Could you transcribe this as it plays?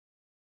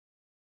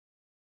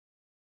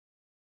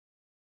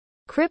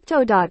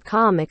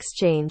Crypto.com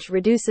exchange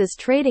reduces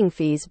trading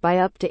fees by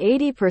up to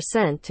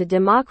 80% to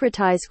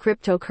democratize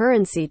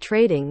cryptocurrency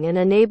trading and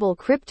enable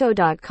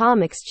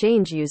Crypto.com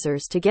exchange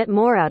users to get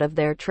more out of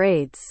their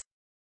trades.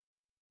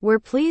 We're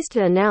pleased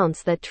to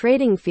announce that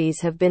trading fees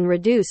have been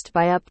reduced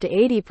by up to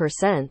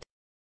 80%.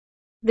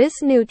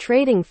 This new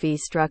trading fee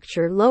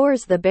structure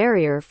lowers the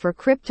barrier for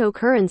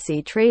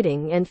cryptocurrency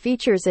trading and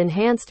features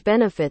enhanced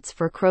benefits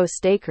for CRO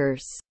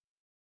stakers.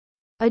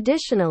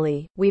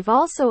 Additionally, we've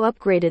also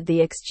upgraded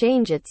the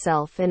exchange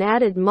itself and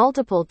added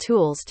multiple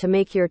tools to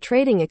make your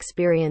trading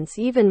experience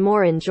even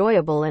more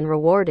enjoyable and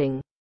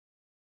rewarding.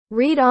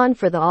 Read on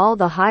for all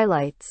the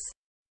highlights.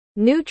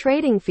 New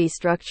trading fee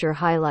structure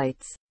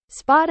highlights.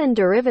 Spot and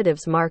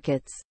derivatives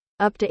markets.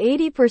 Up to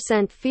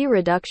 80% fee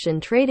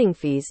reduction. Trading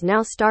fees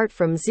now start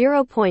from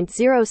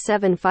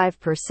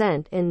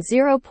 0.075% and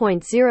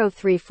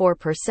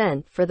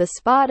 0.034% for the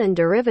spot and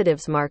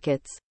derivatives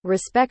markets,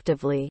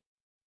 respectively.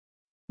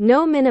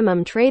 No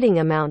minimum trading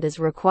amount is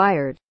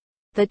required.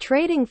 The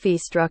trading fee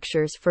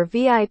structures for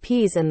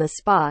VIPs and the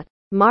spot,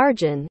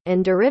 margin,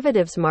 and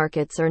derivatives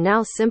markets are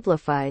now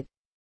simplified.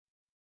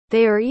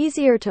 They are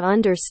easier to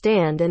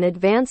understand and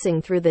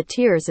advancing through the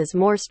tiers is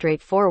more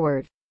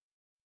straightforward.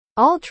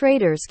 All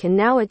traders can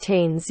now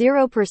attain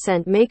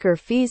 0% maker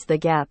fees. The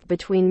gap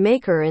between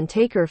maker and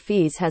taker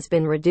fees has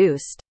been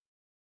reduced,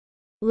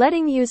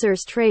 letting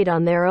users trade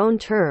on their own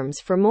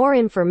terms. For more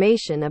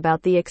information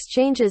about the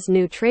exchange's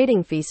new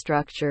trading fee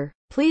structure,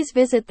 please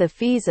visit the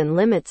Fees and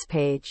Limits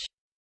page.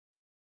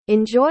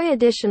 Enjoy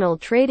additional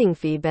trading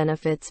fee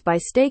benefits by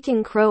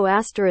staking CRO.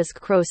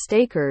 CRO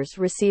stakers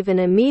receive an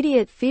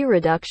immediate fee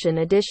reduction.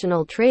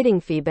 Additional trading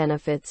fee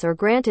benefits are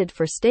granted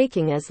for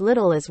staking as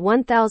little as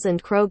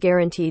 1,000 CRO.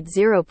 Guaranteed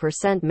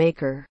 0%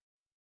 maker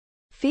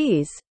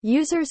fees.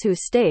 Users who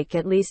stake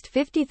at least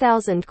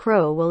 50,000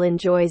 CRO will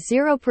enjoy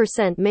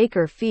 0%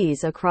 maker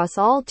fees across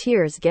all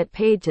tiers. Get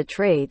paid to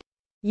trade.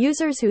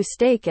 Users who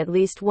stake at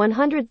least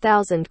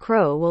 100,000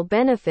 CRO will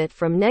benefit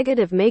from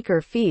negative maker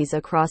fees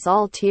across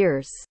all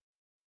tiers.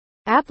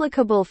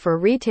 Applicable for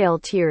retail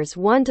tiers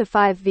 1 to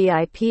 5.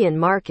 VIP and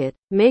market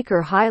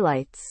maker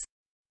highlights.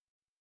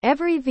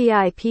 Every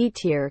VIP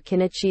tier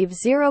can achieve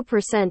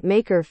 0%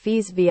 maker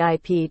fees.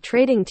 VIP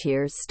trading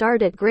tiers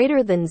start at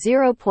greater than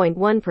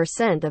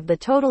 0.1% of the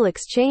total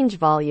exchange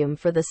volume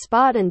for the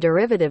spot and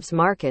derivatives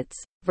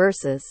markets,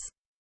 versus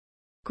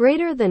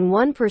greater than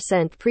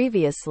 1%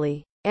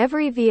 previously.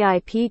 Every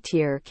VIP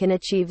tier can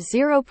achieve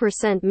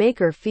 0%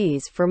 maker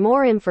fees. For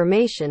more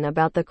information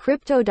about the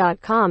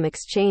Crypto.com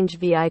exchange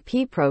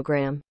VIP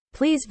program,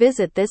 please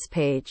visit this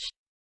page.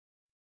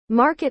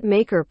 Market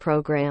Maker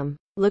Program.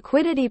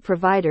 Liquidity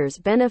providers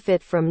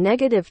benefit from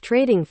negative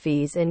trading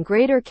fees and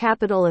greater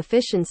capital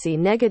efficiency.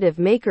 Negative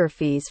maker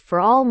fees for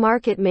all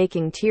market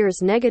making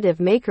tiers. Negative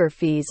maker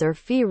fees are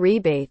fee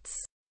rebates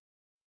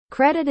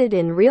credited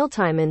in real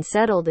time and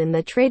settled in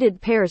the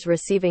traded pairs.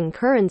 Receiving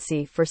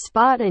currency for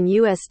spot and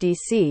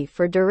USDC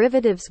for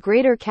derivatives.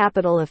 Greater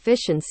capital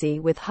efficiency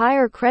with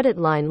higher credit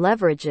line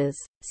leverages,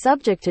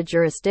 subject to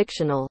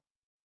jurisdictional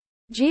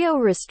geo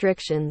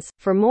restrictions.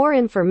 For more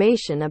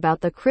information about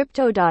the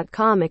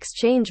Crypto.com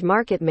exchange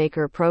Market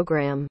Maker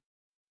program,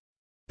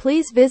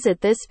 please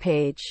visit this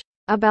page.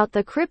 About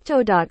the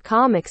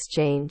Crypto.com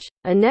exchange,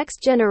 a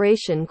next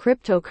generation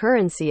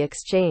cryptocurrency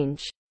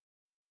exchange.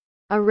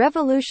 A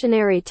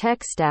revolutionary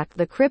tech stack.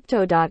 The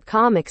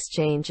Crypto.com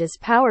exchange is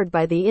powered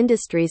by the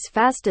industry's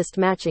fastest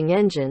matching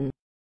engine,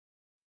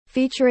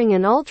 featuring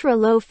an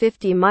ultra-low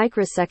 50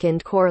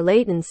 microsecond core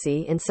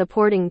latency and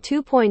supporting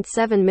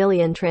 2.7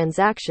 million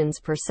transactions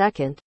per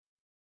second.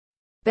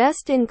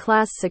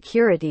 Best-in-class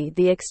security.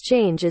 The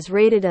exchange is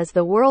rated as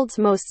the world's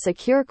most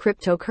secure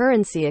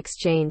cryptocurrency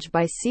exchange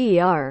by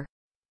CER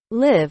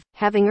Live,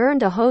 having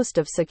earned a host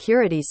of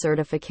security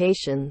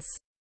certifications.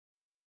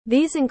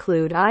 These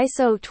include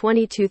ISO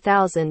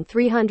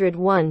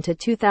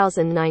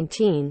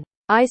 22301-2019,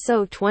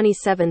 ISO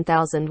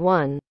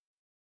 27001,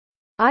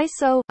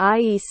 ISO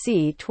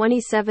IEC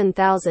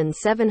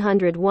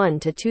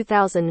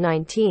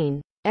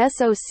 27701-2019,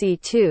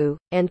 SOC2,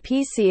 and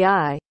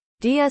PCI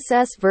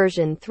DSS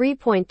version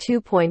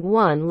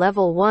 3.2.1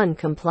 Level 1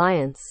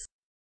 compliance.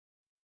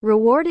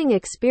 Rewarding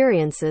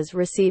experiences.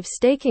 Receive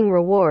staking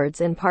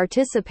rewards and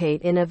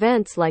participate in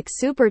events like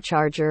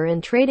Supercharger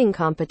and trading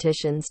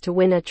competitions to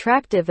win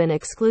attractive and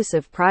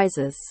exclusive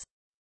prizes.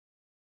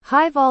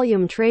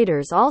 High-volume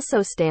traders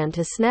also stand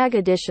to snag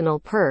additional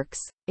perks,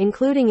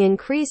 including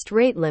increased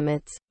rate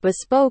limits,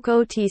 bespoke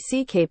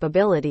OTC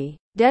capability,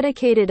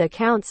 dedicated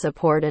account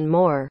support and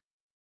more.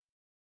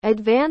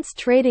 Advanced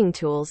trading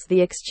tools.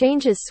 The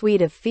exchange's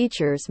suite of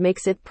features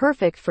makes it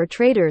perfect for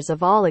traders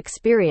of all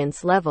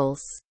experience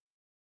levels.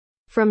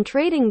 From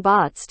trading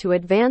bots to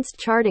advanced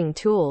charting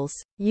tools,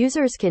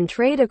 users can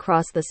trade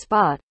across the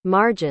spot,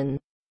 margin,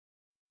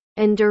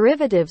 and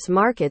derivatives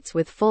markets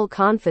with full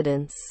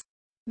confidence.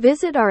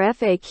 Visit our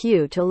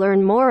FAQ to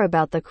learn more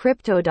about the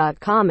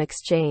Crypto.com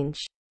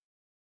exchange.